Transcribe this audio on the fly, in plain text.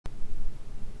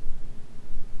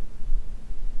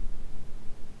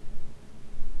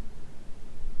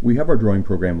We have our drawing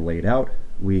program laid out.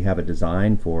 We have a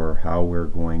design for how we're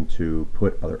going to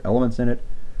put other elements in it.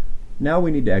 Now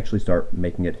we need to actually start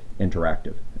making it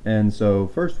interactive. And so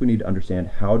first we need to understand,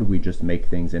 how do we just make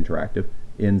things interactive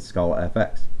in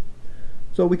ScalaFX?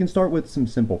 So we can start with some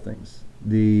simple things.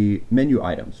 The menu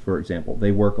items, for example,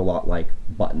 they work a lot like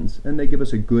buttons, and they give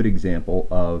us a good example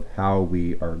of how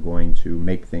we are going to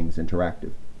make things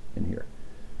interactive in here.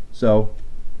 So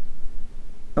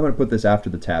I'm going to put this after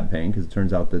the tab pane, because it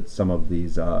turns out that some of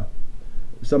these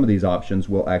options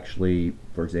will actually,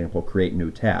 for example, create new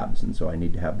tabs, and so I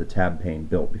need to have the tab pane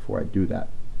built before I do that.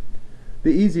 The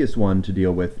easiest one to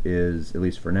deal with is, at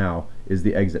least for now, is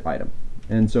the exit item.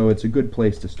 And so it's a good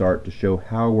place to start to show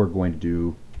how we're going to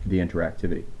do the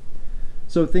interactivity.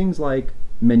 So things like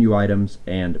menu items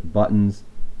and buttons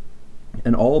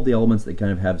and all of the elements that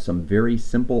kind of have some very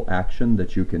simple action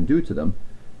that you can do to them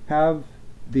have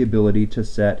the ability to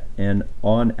set an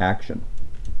on action.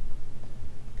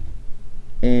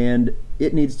 And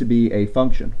it needs to be a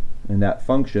function, and that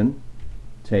function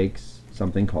takes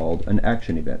something called an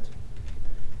action event.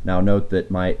 Now note that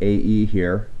my AE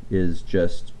here is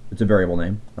just, it's a variable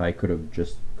name. I could have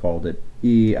just called it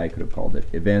E, I could have called it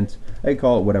event, I could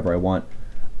call it whatever I want.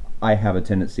 I have a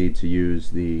tendency to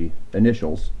use the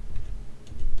initials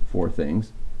for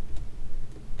things.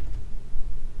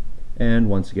 And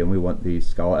once again, we want the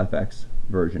ScalaFX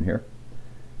version here.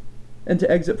 And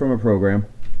to exit from a program,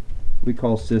 we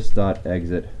call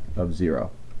sys.exit of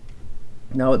 0.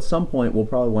 Now at some point we'll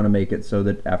probably want to make it so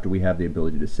that after we have the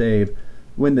ability to save,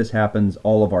 when this happens,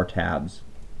 all of our tabs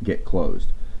get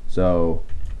closed. So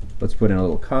let's put in a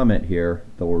little comment here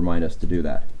that will remind us to do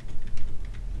that.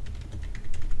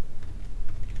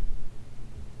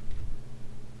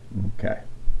 Okay.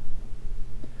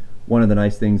 One of the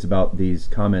nice things about these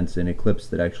comments in Eclipse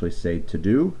that actually say to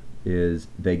do is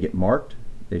they get marked.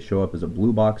 They show up as a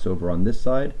blue box over on this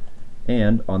side,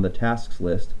 and on the tasks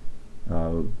list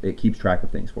it keeps track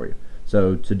of things for you.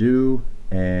 So to do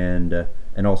and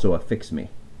also a fix me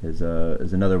is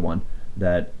another one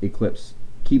that Eclipse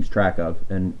keeps track of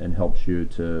and helps you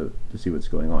to see what's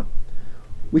going on.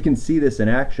 We can see this in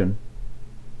action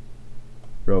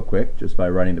real quick just by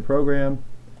running the program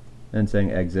and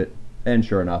saying exit, and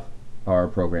sure enough, our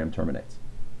program terminates.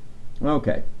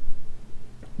 Okay,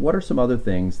 what are some other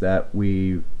things that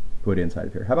we put inside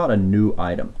of here? How about a new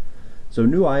item? So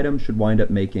new item should wind up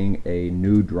making a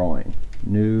new drawing.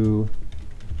 New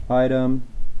item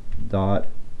dot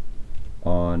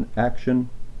on action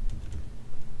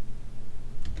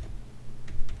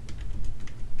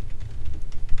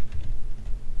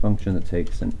function that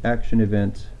takes an action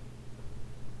event.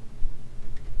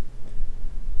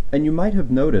 And you might have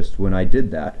noticed when I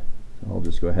did that, I'll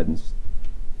just go ahead and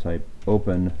type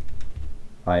open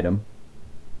item,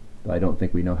 but I don't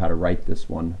think we know how to write this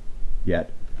one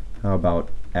yet. How about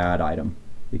add item,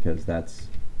 because that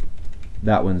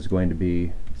one's going to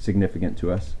be significant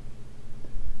to us.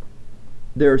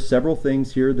 There are several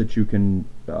things here that you can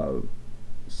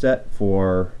set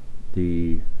for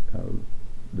the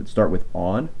that start with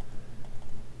on.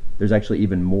 There's actually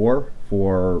even more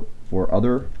for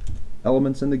other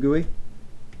elements in the GUI,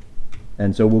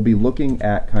 and so we'll be looking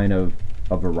at kind of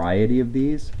a variety of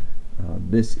these.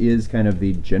 This is kind of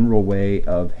the general way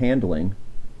of handling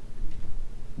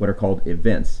what are called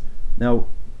events. Now,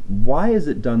 why is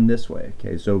it done this way?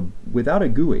 Okay, so without a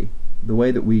GUI, the way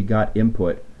that we got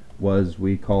input was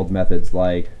we called methods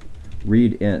like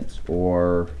readInt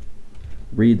or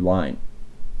readLine.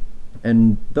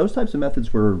 And those types of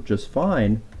methods were just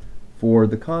fine for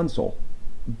the console.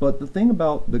 But the thing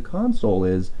about the console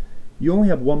is you only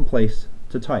have one place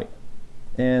to type.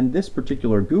 And this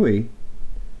particular GUI,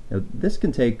 this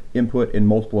can take input in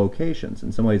multiple locations.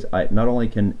 In some ways, not only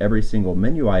can every single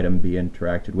menu item be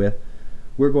interacted with,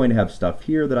 we're going to have stuff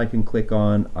here that I can click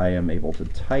on. I am able to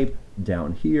type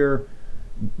down here.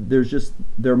 There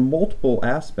are multiple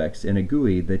aspects in a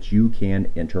GUI that you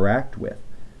can interact with.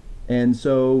 And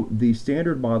so the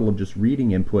standard model of just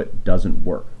reading input doesn't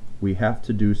work. We have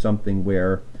to do something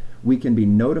where we can be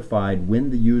notified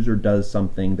when the user does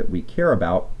something that we care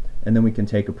about, and then we can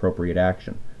take appropriate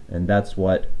action. And that's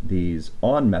what these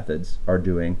on methods are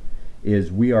doing,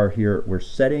 is we're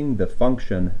setting the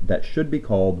function that should be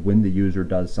called when the user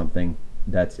does something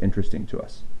that's interesting to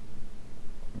us.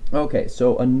 Okay,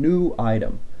 so a new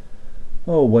item.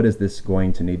 Oh, what is this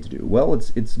going to need to do? Well,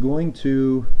 it's going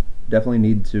to definitely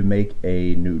need to make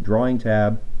a new drawing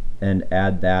tab and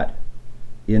add that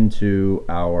into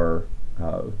our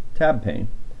tab pane.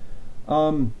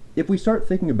 If we start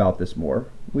thinking about this more,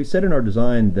 we said in our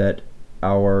design that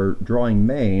our drawing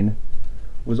main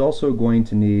was also going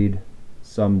to need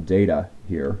some data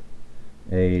here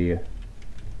a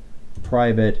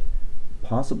private,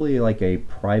 possibly like a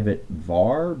private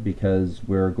var, because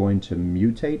we're going to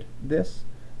mutate this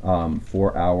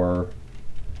for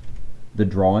the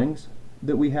drawings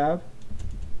that we have.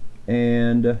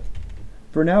 And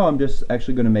for now, I'm just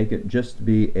actually going to make it just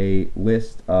be a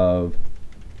list of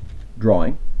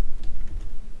drawing.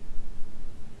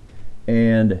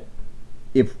 And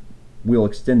if we'll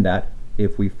extend that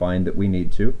if we find that we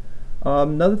need to.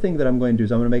 Another thing that I'm going to do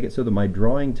is I'm going to make it so that my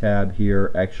drawing tab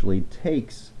here actually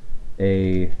takes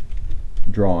a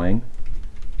drawing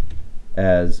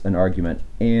as an argument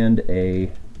and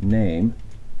a name,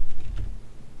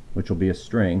 which will be a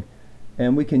string,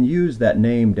 and we can use that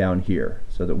name down here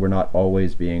so that we're not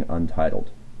always being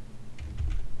untitled.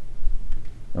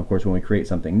 Now, of course, when we create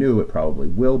something new, it probably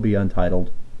will be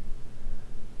untitled.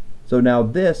 So now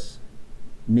this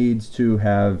needs to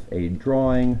have a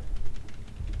drawing.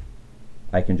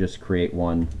 I can just create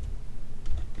one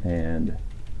and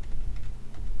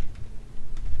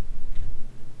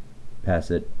pass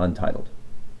it untitled.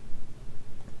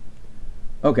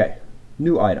 Okay,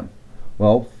 new item.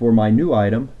 Well, for my new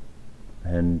item,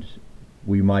 and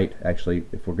we might actually,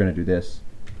 if we're going to do this,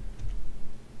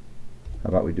 how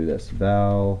about we do this?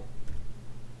 Val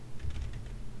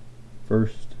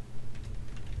first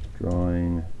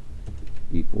drawing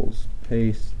equals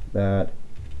paste that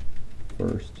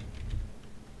first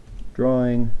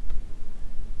drawing,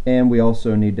 and we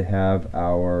also need to have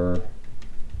our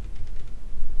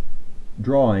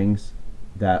drawings,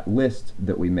 that list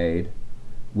that we made,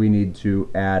 we need to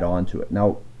add on to it.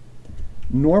 Now,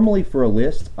 normally for a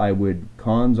list, I would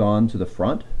cons on to the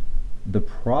front. The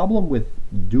problem with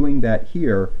doing that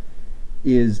here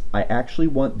is I actually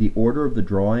want the order of the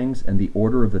drawings and the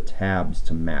order of the tabs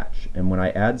to match. And when I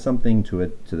add something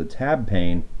to the tab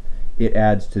pane, it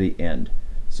adds to the end.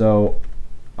 So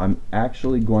I'm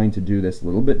actually going to do this a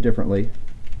little bit differently,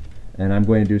 and I'm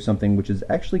going to do something which is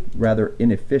actually rather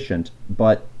inefficient,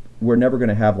 but we're never going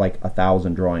to have like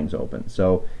 1,000 drawings open,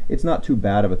 so it's not too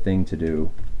bad of a thing to do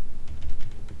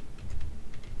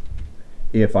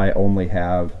if I only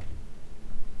have,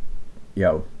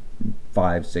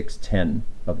 5, 6, 10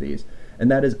 of these,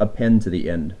 and that is append to the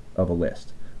end of a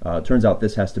list. It turns out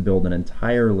this has to build an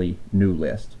entirely new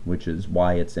list, which is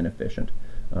why it's inefficient,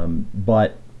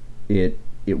 but it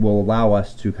will allow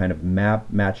us to kind of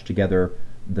match together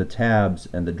the tabs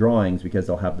and the drawings because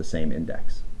they'll have the same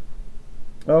index.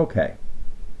 Okay,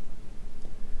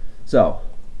 so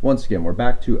once again we're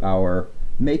back to our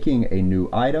making a new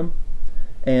item,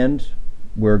 and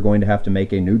we're going to have to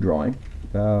make a new drawing.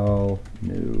 Val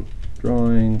new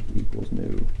drawing equals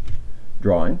new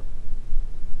drawing.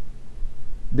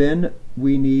 Then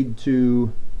we need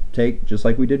to take, just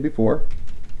like we did before,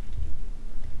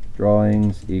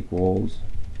 drawings equals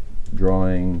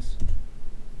drawings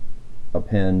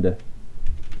append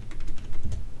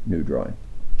new drawing.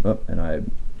 Oh,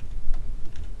 and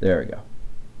there we go.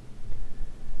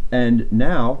 And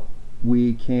now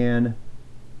we can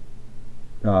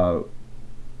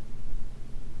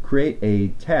create a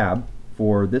tab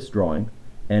for this drawing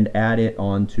and add it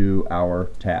onto our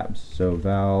tabs. So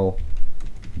val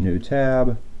new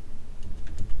tab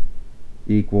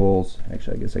equals,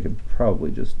 actually I guess I could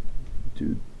probably just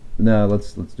do, no,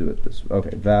 let's do it this way.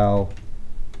 Okay, val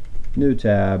new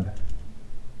tab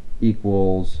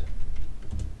equals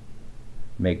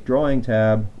make drawing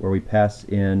tab, where we pass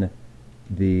in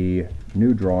the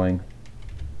new drawing,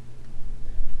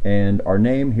 and our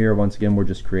name here, once again we're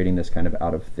just creating this kind of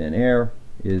out of thin air,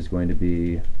 is going to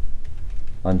be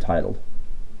untitled.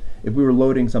 If we were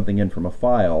loading something in from a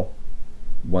file,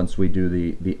 once we do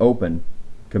the open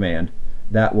command,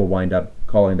 that will wind up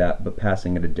calling that, but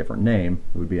passing it a different name.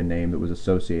 It would be a name that was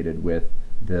associated with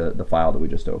the file that we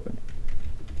just opened.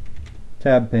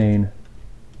 Tab pane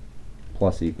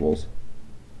plus equals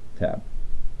tab.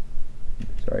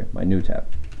 Sorry, my new tab.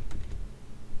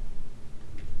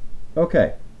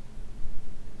 Okay.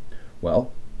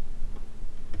 Well,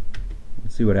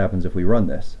 let's see what happens if we run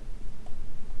this.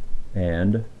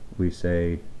 And we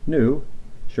say new.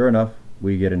 Sure enough,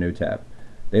 we get a new tab.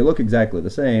 They look exactly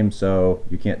the same, so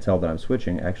you can't tell that I'm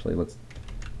switching. Actually, let's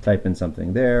type in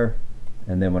something there,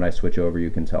 and then when I switch over,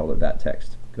 you can tell that that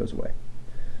text goes away.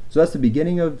 So that's the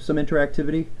beginning of some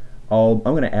interactivity. I'm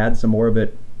going to add some more of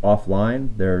it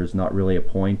offline. There's not really a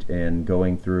point in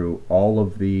going through all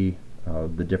of the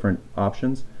different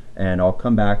options, and I'll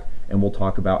come back and we'll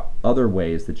talk about other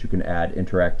ways that you can add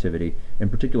interactivity, in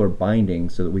particular binding,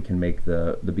 so that we can make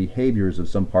the behaviors of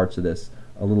some parts of this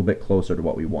a little bit closer to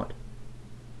what we want.